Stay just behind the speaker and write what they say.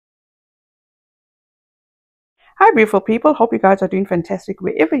Hi beautiful people, hope you guys are doing fantastic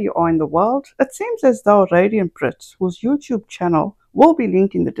wherever you are in the world. It seems as though Radiant BRITT, whose YouTube channel will be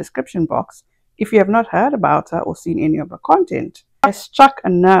linked in the description box if you have not heard about her or seen any of her content, has struck a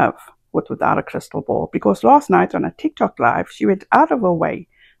nerve with Without a Crystal Ball, because last night on a TikTok live she went out of her way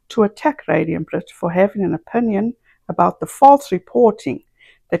to attack Radiant BRITT for having an opinion about the false reporting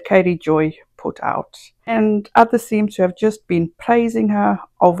that Katie Joy put out, and others seem to have just been praising her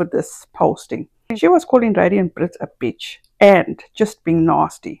over this posting. She was calling Radiant BRITT a bitch and just being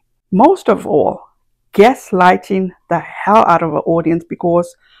nasty. Most of all, gaslighting the hell out of her audience,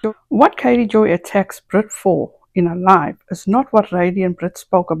 because what Katie Joy attacks BRITT for in a live is not what Radiant BRITT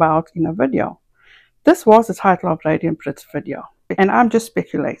spoke about in a video. This was the title of Radiant BRITT's video, and I'm just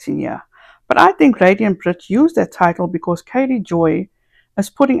speculating here. But I think Radiant BRITT used that title because Katie Joy is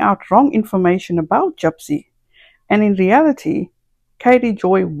putting out wrong information about Gypsy, and in reality, Katie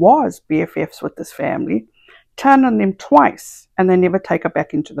Joy was BFFs with this family, turned on them twice, and they never take her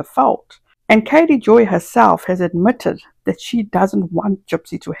back into the fold. And Katie Joy herself has admitted that she doesn't want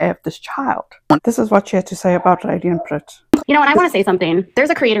Gypsy to have this child. This is what she had to say about Radiant BRITT. You know, and I want to say something.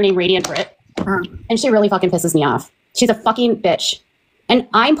 There's a creator named Radiant BRITT, and she really fucking pisses me off. She's a fucking bitch. And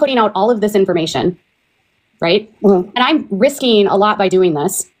I'm putting out all of this information, right? And I'm risking a lot by doing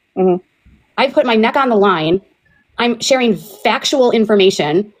this. I put my neck on the line. I'm sharing factual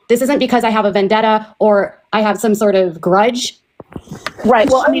information. This isn't because I have a vendetta or I have some sort of grudge. Right.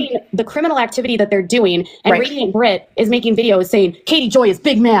 Well, I mean, the criminal activity that they're doing, and Radiant BRITT is making videos saying, Katie Joy is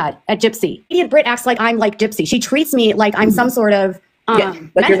big mad at Gypsy. Radiant BRITT acts like I'm like Gypsy. She treats me like I'm some sort of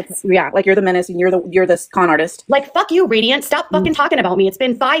like you're the menace and you're this con artist. Like, fuck you, Radiant. Stop fucking talking about me. It's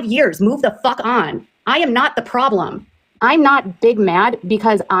been 5 years. Move the fuck on. I am not the problem. I'm not big mad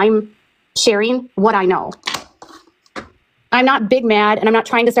because I'm sharing what I know. I'm not big mad, and I'm not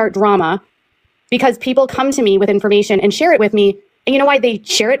trying to start drama because people come to me with information and share it with me. And you know why they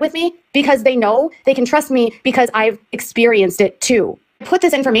share it with me? Because they know they can trust me because I've experienced it too. I put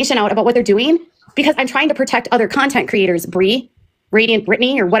this information out about what they're doing because I'm trying to protect other content creators. Bree, Radiant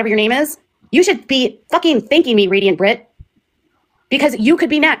Brittany, or whatever your name is. You should be fucking thanking me, Radiant BRITT, because you could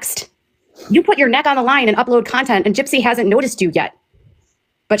be next. You put your neck on the line and upload content, and Gypsy hasn't noticed you yet.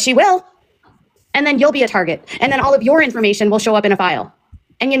 But she will. And then you'll be a target. And then all of your information will show up in a file.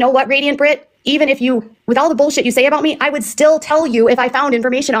 And you know what, Radiant BRITT? Even if you, with all the bullshit you say about me, I would still tell you if I found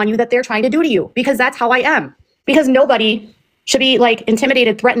information on you that they're trying to do to you. Because that's how I am. Because nobody should be like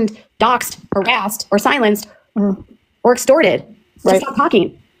intimidated, threatened, doxxed, harassed, or silenced, or extorted. So stop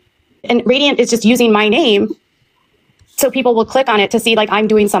talking. And Radiant is just using my name so people will click on it to see like I'm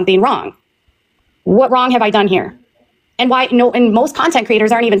doing something wrong. What wrong have I done here? And why no? And most content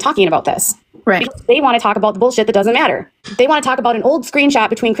creators aren't even talking about this. Right. Because they want to talk about the bullshit that doesn't matter. They want to talk about an old screenshot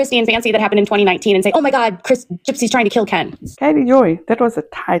between Christy and Fancy that happened in 2019 and say, oh my God, Gypsy's trying to kill Ken. Katie Joy, that was the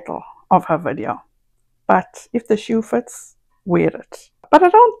title of her video. But if the shoe fits, wear it. But I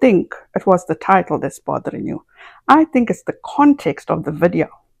don't think it was the title that's bothering you. I think it's the context of the video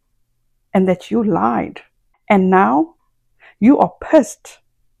and that you lied. And now you are pissed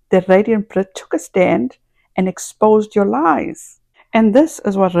that Radiant BRITT took a stand and exposed your lies. And this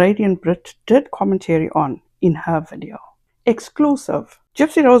is what Radiant BRITT did commentary on in her video. Exclusive.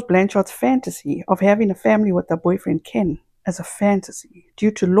 Gypsy Rose Blanchard's fantasy of having a family with her boyfriend Ken as a fantasy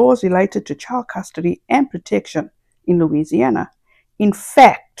due to laws related to child custody and protection in Louisiana. In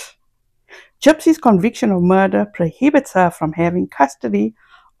fact, Gypsy's conviction of murder prohibits her from having custody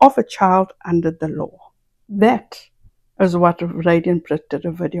of a child under the law. That is what Radiant BRITT did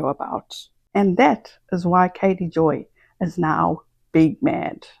a video about. And that is why Katie Joy is now big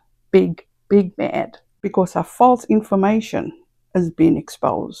mad. Big mad. Because her false information is being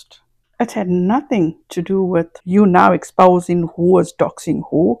exposed. It had nothing to do with you now exposing who is doxing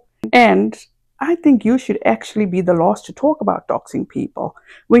who. And I think you should actually be the last to talk about doxing people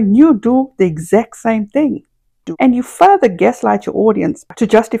when you do the exact same thing. And you further gaslight your audience to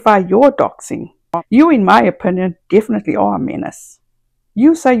justify your doxing. You, in my opinion, definitely are a menace.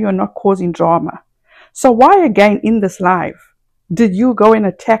 You say you're not causing drama. So why again in this live did you go and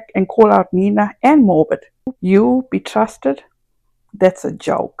attack and call out Nina and Morbid? You be trusted? That's a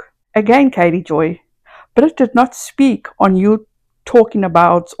joke. Again, Katie Joy, BRITT did not speak on you talking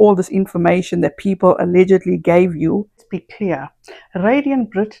about all this information that people allegedly gave you. Let's be clear. Radiant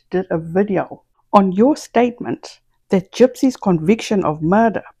BRITT did a video on your statement that Gypsy's conviction of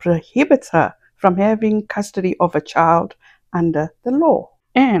murder prohibits her from having custody of a child under the law.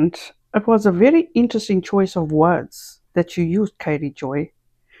 And it was a very interesting choice of words that you used, Katie Joy,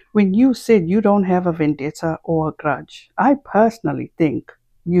 when you said you don't have a vendetta or a grudge. I personally think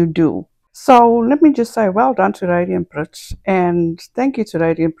you do. So let me just say well done to Radiant BRITT, and thank you to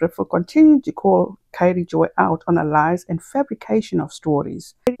Radiant BRITT for continuing to call Katie Joy out on her lies and fabrication of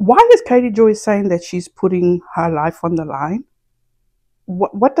stories. Why is Katie Joy saying that she's putting her life on the line?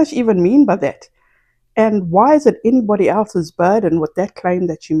 What does she even mean by that? And why is it anybody else's burden with that claim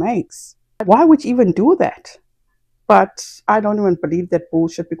that she makes? Why would you even do that? But I don't even believe that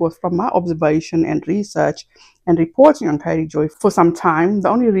bullshit, because from my observation and research and reporting on Katie Joy for some time, the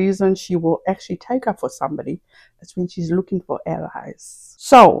only reason she will actually take up for somebody is when she's looking for allies.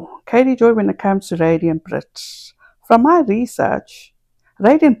 So, Katie Joy, when it comes to Radiant BRITT, from my research,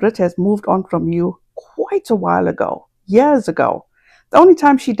 Radiant BRITT has moved on from you quite a while ago, years ago. The only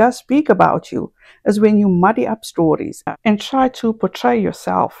time she does speak about you is when you muddy up stories and try to portray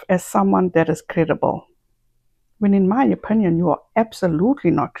yourself as someone that is credible, when in my opinion you are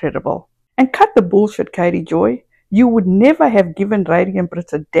absolutely not credible. And cut the bullshit, Katie Joy. You would never have given Radiant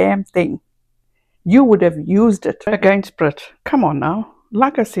BRITT a damn thing. You would have used it against BRITT. Come on now.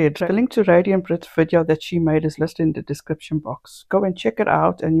 Like I said, the link to Radiant BRITT's video that she made is listed in the description box. Go and check it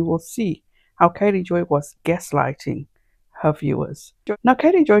out and you will see how Katie Joy was gaslighting her viewers. Now,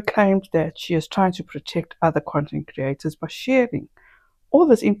 Katie Joy claims that she is trying to protect other content creators by sharing all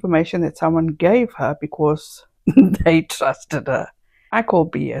this information that someone gave her because they trusted her. I call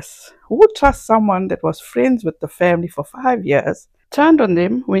BS. Who would trust someone that was friends with the family for 5 years, turned on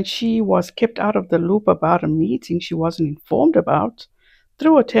them when she was kept out of the loop about a meeting she wasn't informed about,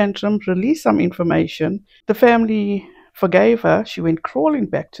 threw a tantrum, released some information, the family forgave her, she went crawling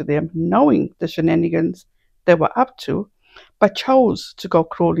back to them knowing the shenanigans they were up to, but chose to go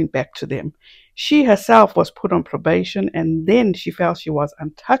crawling back to them. She herself was put on probation, and then she felt she was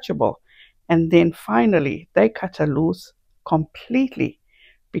untouchable, and then finally they cut her loose completely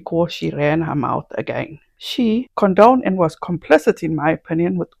because she ran her mouth again. She condoned and was complicit, in my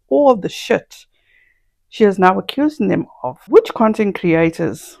opinion, with all the shit she is now accusing them of. Which content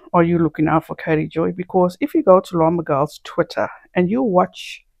creators are you looking out for, Katie Joy? Because if you go to Llama Girl's Twitter and you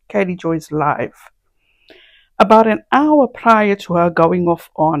watch Katie Joy's live, about an hour prior to her going off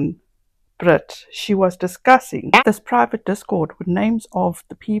on BRITT, she was discussing this private Discord with names of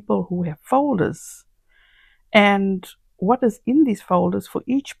the people who have folders and what is in these folders for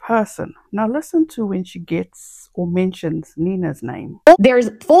each person. Now listen to when she gets or mentions Nina's name. There's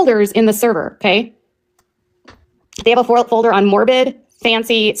folders in the server, okay? They have a folder on Morbid,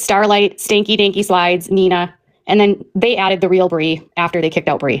 Fancy, Starlight, Stanky Danky Slides, Nina, and then they added the real Brie after they kicked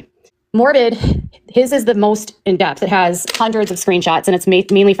out Brie. Morbid, his is the most in-depth. It has hundreds of screenshots, and it's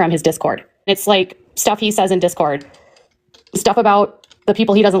mainly from his Discord. It's like stuff he says in Discord, stuff about the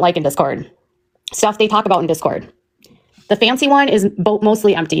people he doesn't like in Discord, stuff they talk about in Discord. The Fancy one is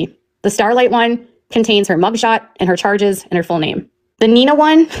mostly empty. The Starlight one contains her mugshot and her charges and her full name. The Nina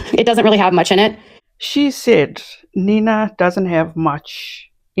one, it doesn't really have much in it. She said Nina doesn't have much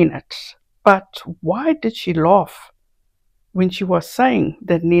in it, but why did she laugh when she was saying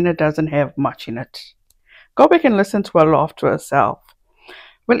that Nina doesn't have much in it? Go back and listen to her laugh to herself.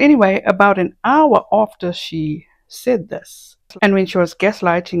 Well, anyway, about an hour after she said this, and when she was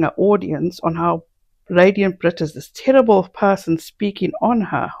gaslighting her audience on how Radiant BRITT is this terrible person speaking on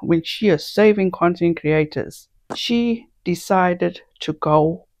her when she is saving content creators, she decided to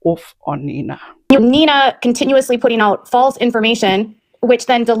go off on Nina. Nina continuously putting out false information, which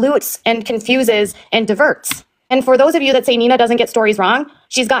then dilutes and confuses and diverts. And for those of you that say Nina doesn't get stories wrong,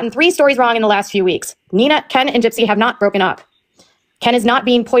 she's gotten 3 stories wrong in the last few weeks. Nina, Ken, and Gypsy have not broken up. Ken is not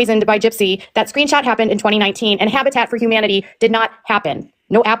being poisoned by Gypsy. That screenshot happened in 2019, and Habitat for Humanity did not happen.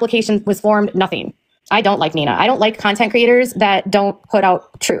 No application was formed, nothing. I don't like Nina. I don't like content creators that don't put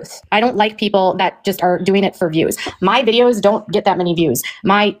out truth. I don't like people that just are doing it for views. My videos don't get that many views.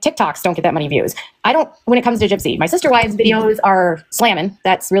 My TikToks don't get that many views. I don't, when it comes to Gypsy. My sister wives videos are slamming.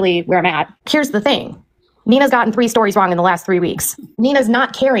 That's really where I'm at. Here's the thing. Nina's gotten 3 stories wrong in the last 3 weeks. Nina's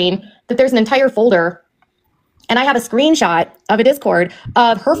not caring that there's an entire folder, and I have a screenshot of a Discord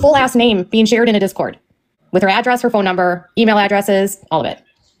of her full ass name being shared in a Discord with her address, her phone number, email addresses, all of it.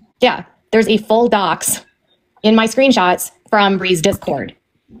 Yeah. There's a full docs in my screenshots from Brie's Discord.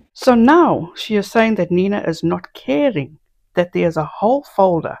 So now she is saying that Nina is not caring that there's a whole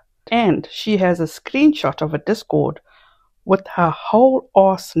folder, and she has a screenshot of a Discord with her whole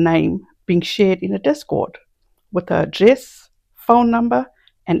ass name being shared in a Discord with her address, phone number,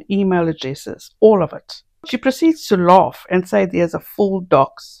 and email addresses, all of it. She proceeds to laugh and say there's a full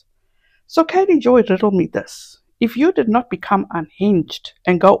docs. So Katie Joy, riddle me this. If you did not become unhinged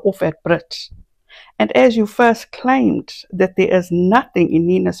and go off at BRITT, and as you first claimed that there is nothing in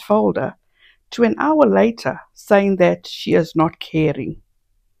Nina's folder, to an hour later saying that she is not caring,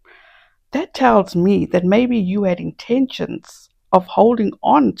 That tells me that maybe you had intentions of holding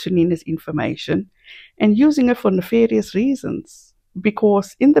on to Nina's information and using it for nefarious reasons.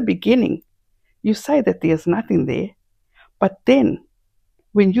 Because in the beginning, you say that there's nothing there, but then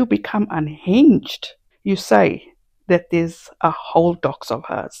when you become unhinged, you say that there's a whole dox of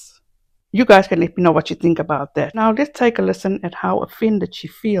hers. You guys can let me know what you think about that. Now let's take a listen at how offended she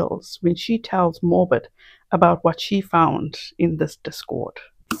feels when she tells Morbid about what she found in this Discord.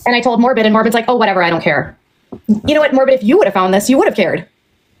 And I told Morbid, and Morbid's like, oh, whatever, I don't care. You know what, Morbid, if you would have found this, you would have cared.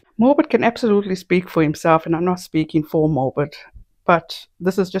 Morbid can absolutely speak for himself, and I'm not speaking for Morbid, but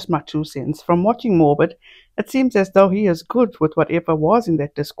this is just my 2 cents. From watching Morbid, it seems as though he is good with whatever was in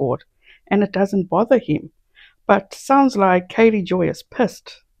that Discord, and it doesn't bother him. But sounds like Katie Joy is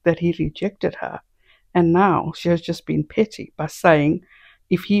pissed that he rejected her, and now she has just been petty by saying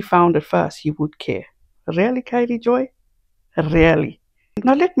if he found it first, he would care. Really, Katie Joy? Really?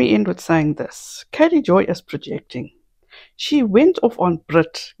 Now let me end with saying this. Katie Joy is projecting. She went off on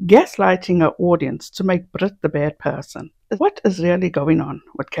BRITT, gaslighting her audience to make BRITT the bad person. What is really going on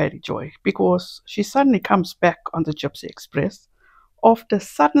with Katie Joy? Because she suddenly comes back on the Gypsy Express after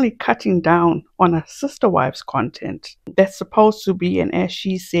suddenly cutting down on her sister wife's content that's supposed to be, and as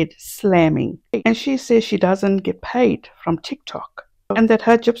she said, slamming. And she says she doesn't get paid from TikTok and that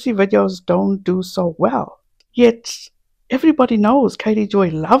her Gypsy videos don't do so well. Yet everybody knows Katie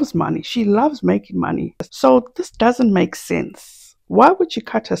Joy loves money. She loves making money. So this doesn't make sense. Why would she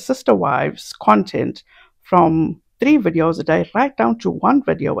cut her sister wife's content from 3 videos a day right down to 1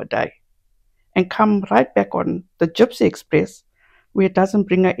 video a day and come right back on the Gypsy Express where it doesn't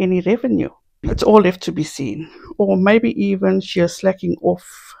bring her any revenue? It's all left to be seen. Or maybe even she is slacking off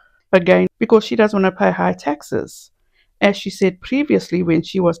again because she doesn't want to pay high taxes. As she said previously when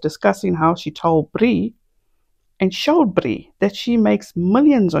she was discussing how she told Bree and showed Bree that she makes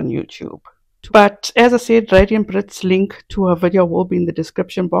millions on YouTube. But as I said, Radiant Britt's link to her video will be in the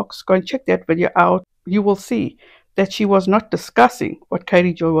description box. Go and check that video out. You will see that she was not discussing what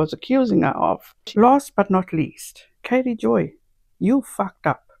Katie Joy was accusing her of. Last but not least, Katie Joy, you fucked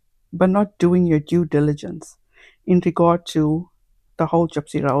up by not doing your due diligence in regard to the whole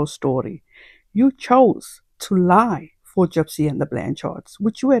Gypsy Rose story. You chose to lie for Gypsy and the Blanchards,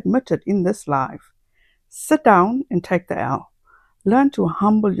 which you admitted in this live. Sit down and take the L. Learn to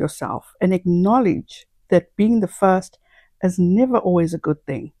humble yourself and acknowledge that being the first is never always a good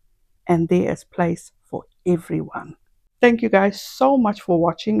thing, and there is place for everyone. Thank you guys so much for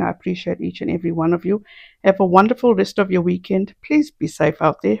watching. I appreciate each and every one of you. Have a wonderful rest of your weekend. Please be safe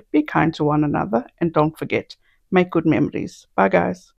out there. Be kind to one another. And don't forget, make good memories. Bye, guys.